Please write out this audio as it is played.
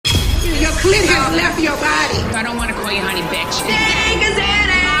clit has left your body. I don't want to call you honey bitch. Take a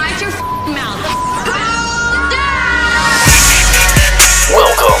Xanax. Watch your mouth.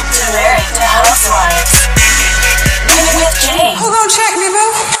 Welcome to Married to Housewives with Jane Who gonna check me,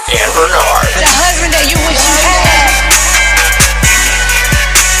 boo? and Bernard. The husband that you wish you had.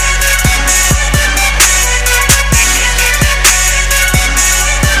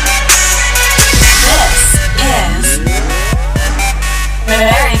 This is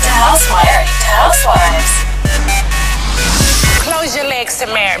Married to Housewives. Close your legs to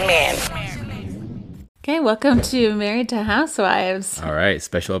married men. Okay, welcome to Married to Housewives. All right,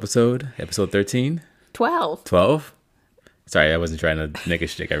 special episode 13, 12. 12. Sorry, I wasn't trying to make a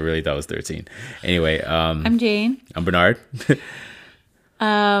shtick. I really thought it was 13. Anyway, I'm Jane. I'm Bernard.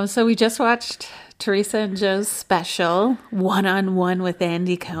 So we just watched Teresa and Joe's special, One-on-One with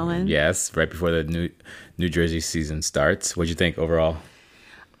Andy Cohen. Yes, right before the New Jersey season starts. What'd you think overall?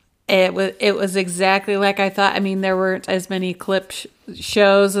 It was exactly like I thought. I mean, there weren't as many clip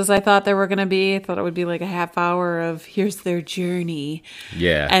shows as I thought there were going to be. I thought it would be like a half hour of here's their journey.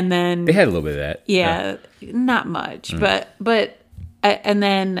 Yeah. And then They had a little bit of that. Yeah, not much, but and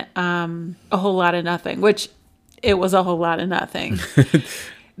then a whole lot of nothing, which it was a whole lot of nothing.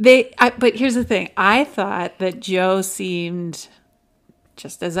 But here's the thing: I thought that Joe seemed,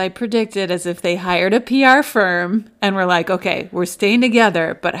 just as I predicted, as if they hired a PR firm and were like, okay, we're staying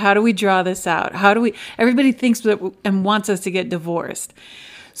together, but how do we draw this out? Everybody thinks that and wants us to get divorced.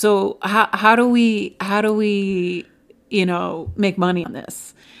 So how do we make money on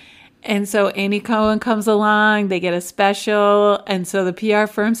this? And so Andy Cohen comes along, they get a special, and so the PR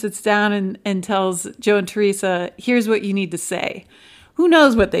firm sits down and tells Joe and Teresa, here's what you need to say. Who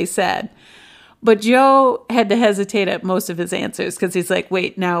knows what they said? But Joe had to hesitate at most of his answers because he's like,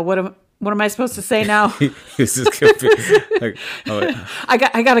 wait, now what am I supposed to say now? This is confusing. Like,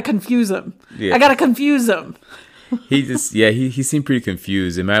 I got to confuse him. Yeah. I got to confuse him. he seemed pretty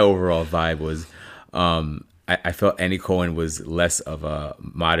confused. And my overall vibe was, I felt Andy Cohen was less of a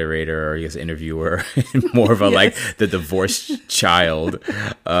moderator or I guess interviewer and more of a like the divorced child,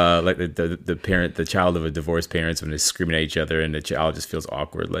 like the parent, the child of a divorced parents when they're screaming at each other and the child just feels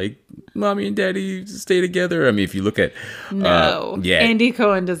awkward, like mommy and daddy stay together. I mean, if you look at Andy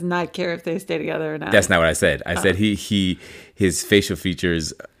Cohen does not care if they stay together or not. That's not what I said. I said his facial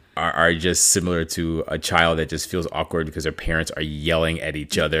features are just similar to a child that just feels awkward because their parents are yelling at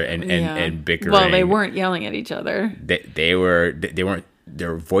each other and bickering. Well, they weren't yelling at each other. They weren't.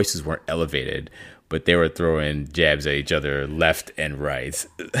 Their voices weren't elevated, but they were throwing jabs at each other left and right.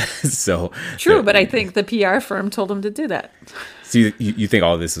 So true, but I think the PR firm told them to do that. So you think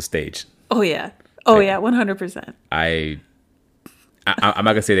all of this was staged? Oh yeah, 100%. I'm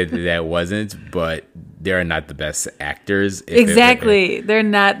not gonna say that wasn't, but they're not the best actors. Exactly, they're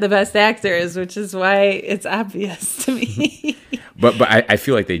not the best actors, which is why it's obvious to me. but I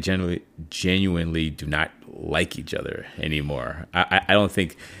feel like they genuinely do not like each other anymore. I don't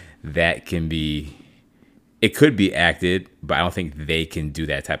think that can be. It could be acted, but I don't think they can do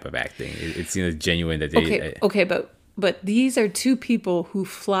that type of acting. It seems genuine that they. Okay, but these are two people who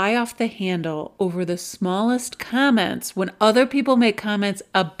fly off the handle over the smallest comments when other people make comments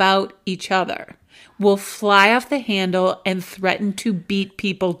about each other. Will fly off the handle and threaten to beat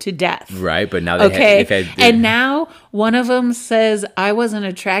people to death. Right, but now and now one of them says, I wasn't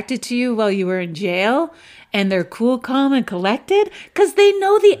attracted to you while you were in jail. And they're cool, calm, and collected because they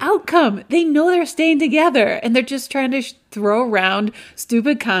know the outcome. They know they're staying together. And they're just trying to throw around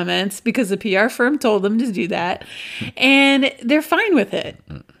stupid comments because the PR firm told them to do that. And they're fine with it.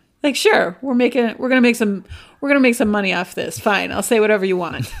 Like, sure, we're gonna make some money off this. Fine, I'll say whatever you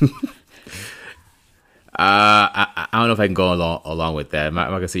want. I don't know if I can go along with that. I'm not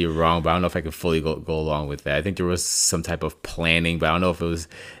gonna say you're wrong, but I don't know if I can fully go along with that. I think there was some type of planning, but I don't know if it was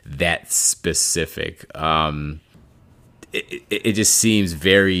that specific. It just seems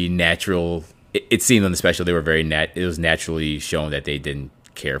very natural. It seemed on the special they were it was naturally shown that they didn't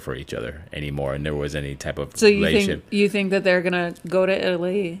care for each other anymore, and there was any type of relationship. You think that they're gonna go to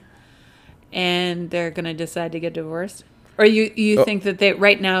Italy and they're gonna decide to get divorced, or you think that they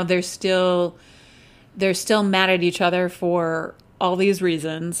right now they're still mad at each other for all these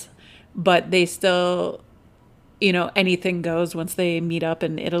reasons, but they still, anything goes once they meet up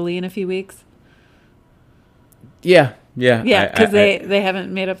in Italy in a few weeks? Yeah, because they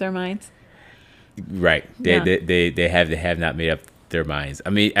haven't made up their minds. Right, they have not made up their minds. I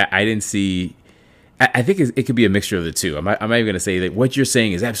mean, I didn't see. I think it could be a mixture of the two. I'm not even going to say that what you're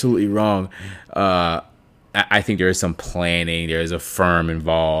saying is absolutely wrong. I think there is some planning. There is a firm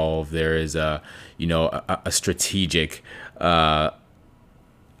involved. There is a strategic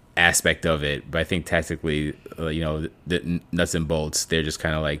aspect of it, but I think tactically, the nuts and bolts, they're just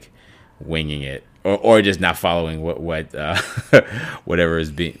kind of like winging it, or just not following what whatever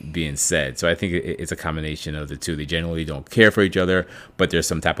is being said. So I think it's a combination of the two. They generally don't care for each other, but there's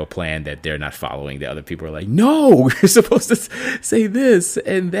some type of plan that they're not following. The other people are like, no, you're supposed to say this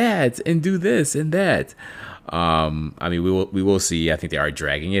and that and do this and that. I mean, we will see. I think they are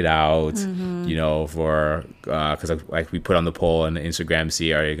dragging it out, for because like we put on the poll on Instagram,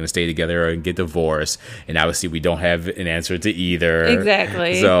 see, are they going to stay together or get divorced? And obviously, we don't have an answer to either.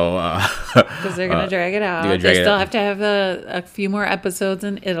 Exactly. So because they're going to drag it out. They still have to have a few more episodes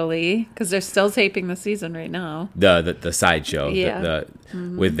in Italy because they're still taping the season right now. The sideshow, yeah.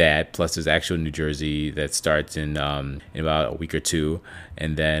 With that, plus there's actual New Jersey that starts in about a week or two,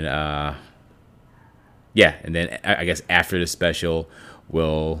 and then. And then I guess after the special,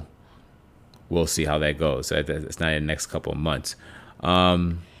 we'll see how that goes. So it's not in the next couple of months.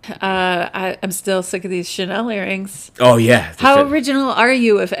 I'm still sick of these Chanel earrings. Oh yeah, how original are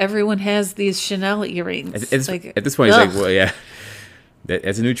you if everyone has these Chanel earrings? At this point, it's like, well, yeah,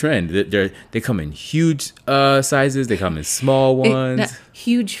 that's a new trend. They come in huge sizes. They come in small ones.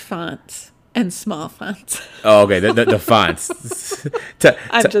 Huge fonts. And small fonts. Oh, okay. The fonts.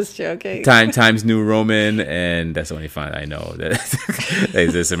 I'm just joking. Times New Roman, and that's the only font I know. That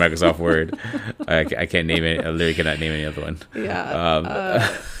exists a Microsoft Word. I can't name it. Larry cannot name any other one. Yeah.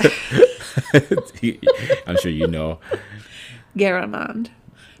 I'm sure you know. Garamond.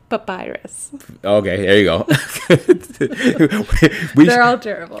 Papyrus. Okay, there you go. They're all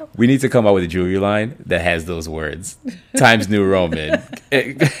terrible. We need to come out with a jewelry line that has those words, Times New Roman,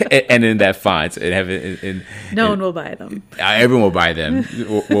 and in that font, and have it. No one will buy them. Everyone will buy them.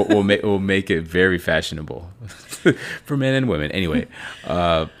 We'll make it very fashionable for men and women. Anyway.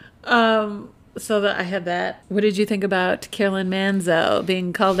 So that I had that. What did you think about Carolyn Manzo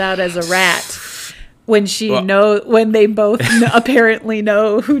being called out as a rat? When when they both apparently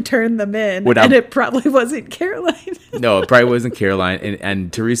know who turned them in, and it probably wasn't Caroline. No, it probably wasn't Caroline.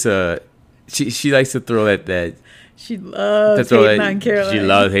 And Teresa, she likes to throw that. She loves hating on Caroline. She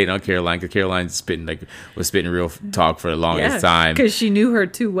loves hating on Caroline because Caroline was spitting real talk for the longest time. Because she knew her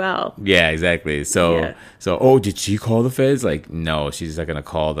too well. Yeah, exactly. So did she call the feds? Like, no, she's not gonna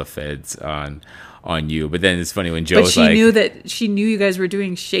call the feds on you. But then it's funny when Joe's she knew you guys were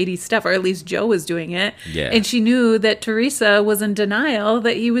doing shady stuff, or at least Joe was doing it. Yeah. And she knew that Teresa was in denial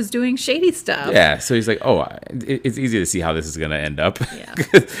that he was doing shady stuff. Yeah. So he's like, oh, it's easy to see how this is going to end up. Yeah.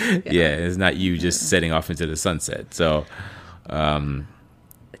 It's not you just setting off into the sunset. So,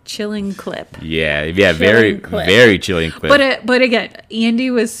 chilling clip. Yeah, very chilling clip. But again,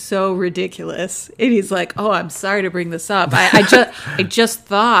 Andy was so ridiculous. And he's like, "Oh, I'm sorry to bring this up. I just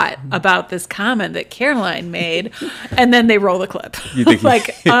thought about this comment that Caroline made," and then they roll the clip. You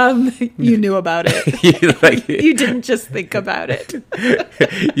think you knew about it. You didn't just think about it.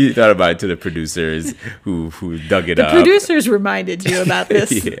 You thought about it to the producers who dug it up. The producers reminded you about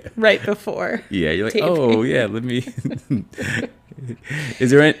this right before. Yeah, you're like, oh yeah, let me.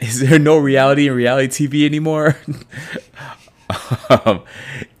 Is there no reality in reality TV anymore?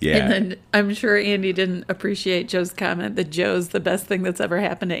 Yeah. And then I'm sure Andy didn't appreciate Joe's comment that Joe's the best thing that's ever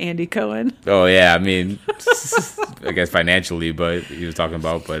happened to Andy Cohen. Oh yeah, I mean, I guess financially, but he was talking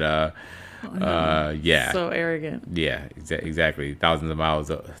about, yeah. So arrogant. Yeah, exactly. Thousands of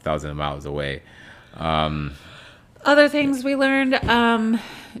miles away. Other things we learned.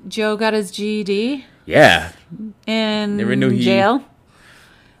 Joe got his GED. Yeah. In jail.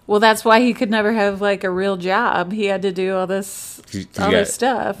 Well, that's why he could never have like a real job. He had to do all this other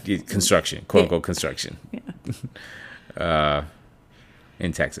stuff. Construction, quote unquote construction. Yeah.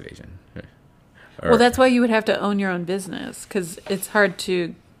 In tax evasion. Well, that's why you would have to own your own business because it's hard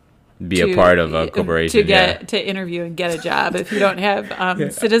to be a part of a corporation to interview and get a job if you don't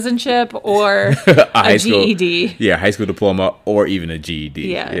have citizenship or a GED. High school diploma or even a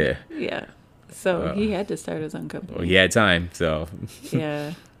GED. Yeah. So he had to start his own company. Well, he had time, so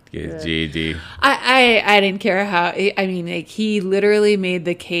yeah. Get his GED. I didn't care how. I mean, like he literally made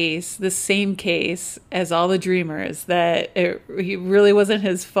the same case as all the Dreamers that he really wasn't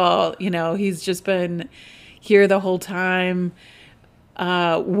his fault. You know, he's just been here the whole time.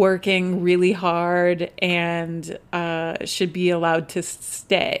 Working really hard and should be allowed to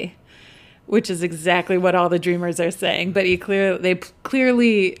stay, which is exactly what all the Dreamers are saying. But they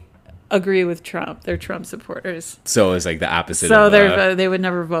clearly agree with Trump. They're Trump supporters. So it's like the opposite. So they would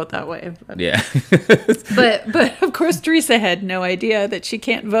never vote that way. But. Yeah. but of course Teresa had no idea that she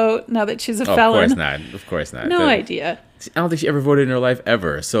can't vote now that she's a felon. Of course not. No idea. I don't think she ever voted in her life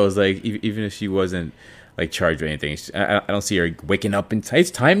ever. So it's like even if she wasn't like charged or anything. I don't see her waking up and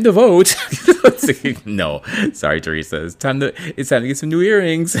it's time to vote. No, sorry, Teresa. It's time to get some new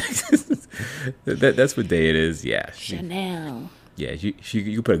earrings. That's what day it is. Yeah, Chanel. yeah. You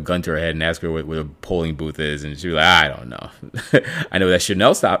could put a gun to her head and ask her what a polling booth is, and she'd be like, I don't know. I know that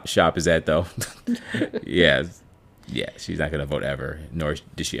Chanel shop is at though. Yeah, she's not gonna vote ever, nor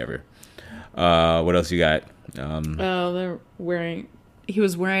did she ever. What else you got? They're wearing. He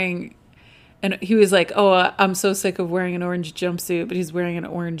was wearing, and he was like, "Oh, I'm so sick of wearing an orange jumpsuit," but he's wearing an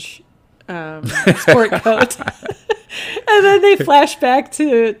orange sport coat. And then they flash back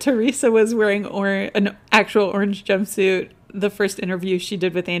to Teresa was wearing an actual orange jumpsuit. The first interview she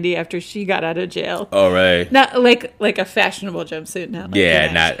did with Andy after she got out of jail. Oh right. Not like a fashionable jumpsuit. Not like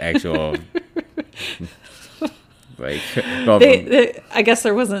Yeah, not actual. Like, I guess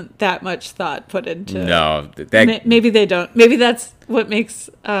there wasn't that much thought put into. No, Maybe they don't. Maybe that's what makes.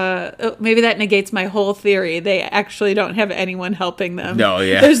 Maybe that negates my whole theory. They actually don't have anyone helping them. No,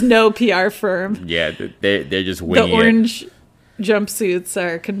 yeah. There's no PR firm. Yeah, they're just winging The orange jumpsuits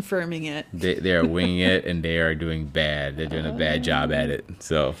are confirming it. They are winging it, and they are doing bad. They're doing a bad job at it.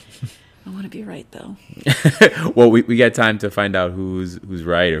 So. I want to be right though. Well, we got time to find out who's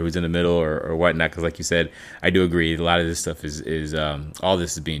right or who's in the middle or whatnot. Because, like you said, I do agree. A lot of this stuff is all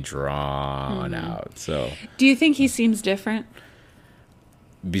this is being drawn out. So, do you think he seems different?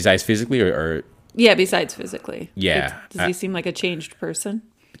 Besides physically, or yeah, besides physically. Yeah, Does he seem like a changed person?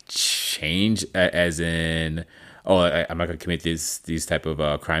 change as in, I'm not gonna commit these type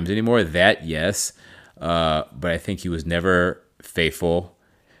of crimes anymore. That yes, but I think he was never faithful.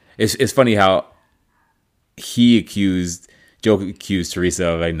 It's funny how Joe accused Teresa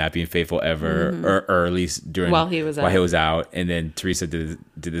of like not being faithful ever, or at least during while he was out, and then Teresa did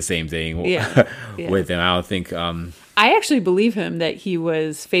the same thing with him. I don't think. I actually believe him that he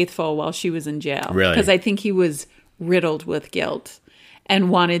was faithful while she was in jail. Really? Because I think he was riddled with guilt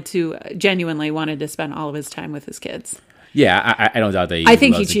and genuinely wanted to spend all of his time with his kids. Yeah, I don't doubt that. I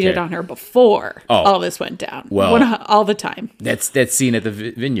think he cheated on her before all this went down. Well, all the time. That's that scene at the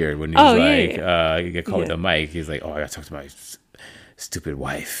vineyard when he was he got called with the mic. He's like, I got to talk to my stupid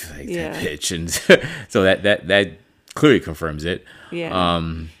wife, like that bitch, and so that clearly confirms it. Yeah.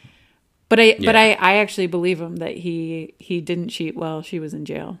 But I actually believe him that he didn't cheat while she was in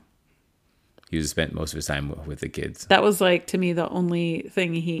jail. He just spent most of his time with the kids. That was like to me the only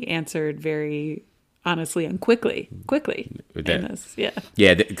thing he answered very honestly and quickly With in that. this.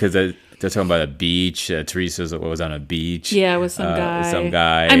 Yeah, because they're talking about a beach. Teresa was on a beach. Yeah, with some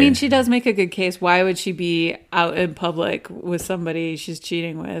guy. I mean, she does make a good case. Why would she be out in public with somebody she's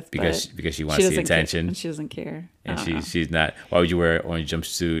cheating with? Because she wants the attention. She doesn't care. And she's not. Why would you wear an orange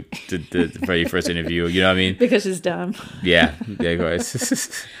jumpsuit for your first interview? You know what I mean? Because she's dumb. Yeah, of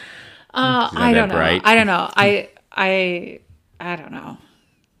course. I don't know. Bright. I don't know. I don't know.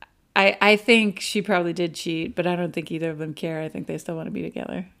 I think she probably did cheat, but I don't think either of them care. I think they still want to be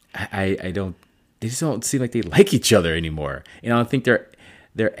together. I don't. They just don't seem like they like each other anymore. And I don't think they're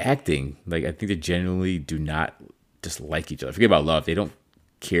acting like. I think they genuinely do not just like each other. Forget about love. They don't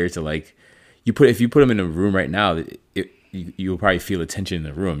care to like. If you put them in a room right now, you'll probably feel the tension in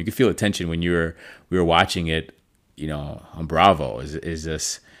the room. You can feel the tension when we were watching it, on Bravo. Is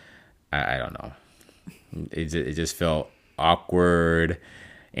just I don't know. It just felt awkward.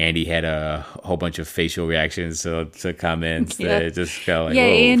 Andy had a whole bunch of facial reactions to comments that it just felt like, yeah,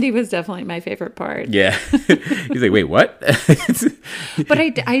 whoa. Andy was definitely my favorite part. Yeah. He's like, wait, what? But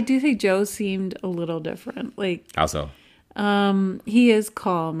I do think Joe seemed a little different. Like, Also, he is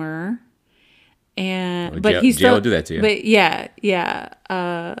calmer, and Well, but he's Joe still will do that to you. But yeah,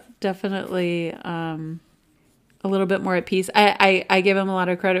 definitely a little bit more at peace. I give him a lot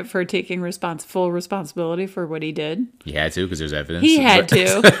of credit for taking full responsibility for what he did. he had to because there's evidence. He had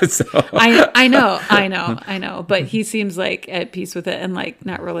to. So, I know. But he seems like at peace with it and like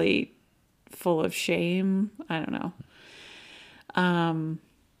not really full of shame. I don't know.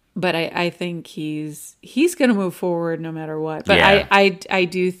 But I think he's going to move forward no matter what. But Yeah. I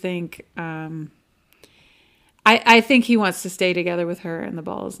do think I think he wants to stay together with her, and the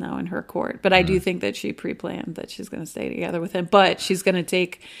ball is now in her court. But I do think that she pre-planned that she's going to stay together with him. But she's going to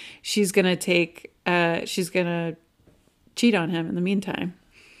cheat on him in the meantime,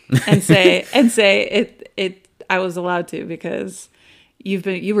 and say it. I was allowed to because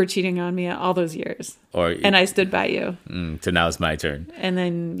you were cheating on me all those years, and I stood by you. so now it's my turn. And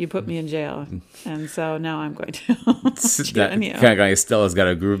then you put me in jail, and so now I'm going to cheat on you. Kind of like Stella's got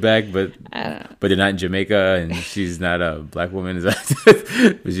a groove bag, but they're not in Jamaica, and she's not a black woman. Guess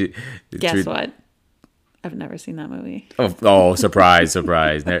what? I've never seen that movie. Oh, surprise,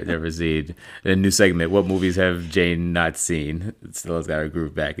 surprise. Never seen. A new segment. What movies have Jane not seen? Still has got her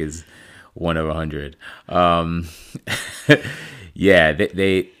groove back is 1 of 100. Yeah,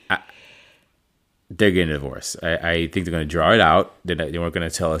 they're getting a divorce. I think they're going to draw it out. They weren't going to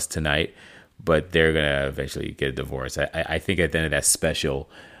tell us tonight, but they're going to eventually get a divorce. I think at the end of that special,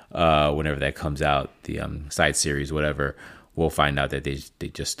 whenever that comes out, the side series, whatever, we'll find out that they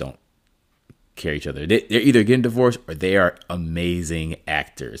just don't care each other. They're either getting divorced or they are amazing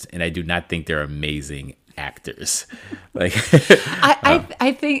actors, and I do not think they're amazing actors. Like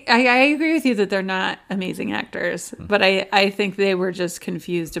I think I agree with you that they're not amazing actors, but I think they were just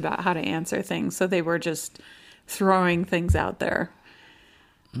confused about how to answer things, so they were just throwing things out there.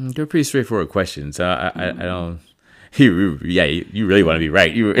 They're pretty straightforward questions. I don't. You really want to be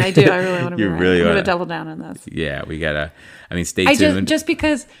right. I do. I really want to be right. Really I'm going to wanna, double down on this. Yeah, we gotta. I mean, stay tuned. Just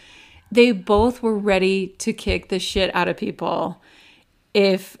because they both were ready to kick the shit out of people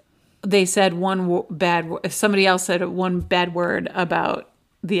if they said if somebody else said one bad word about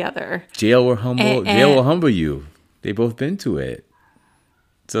the other. Jail will humble you. They both been to it.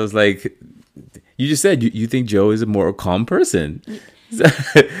 So it's like, you just said you think Joe is a more calm person.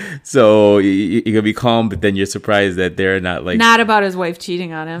 So you're going to be calm, but then you're surprised that they're not like... Not about his wife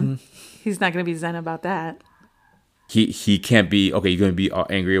cheating on him. He's not going to be zen about that. He can't be... Okay, you're going to be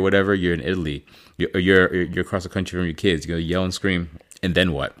angry or whatever. You're in Italy. You're across the country from your kids. You're going to yell and scream. And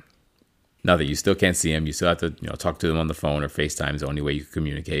then what? Now that you still can't see him, you still have to talk to them on the phone, or FaceTime is the only way you can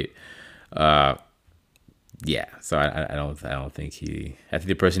communicate. Yeah, so I don't think I think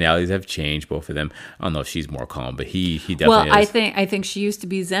the personalities have changed, both of them. I don't know if she's more calm, but he definitely Well, is. I think she used to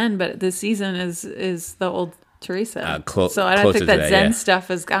be zen, but this season is the old Teresa. So I don't think that zen stuff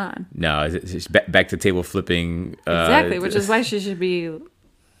is gone. No, it's back to table flipping. Exactly, which is why she should be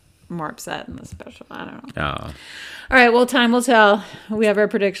more upset in the special. I don't know. Oh. All right, well, time will tell. We have our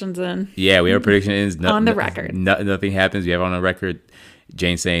predictions in. Yeah, we have predictions on the record. Nothing happens. We have on the record.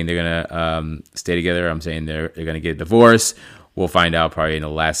 Jane saying they're gonna stay together. I'm saying they're gonna get a divorce. We'll find out probably in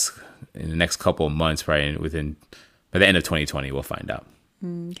the next couple of months, probably by the end of 2020. We'll find out.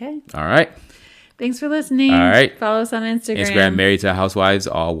 Okay. All right. Thanks for listening. All right. Follow us on Instagram. Instagram, Married to Housewives,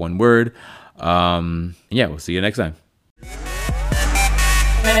 all one word. Yeah, we'll see you next time.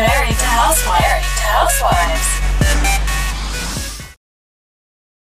 Married to Housewives.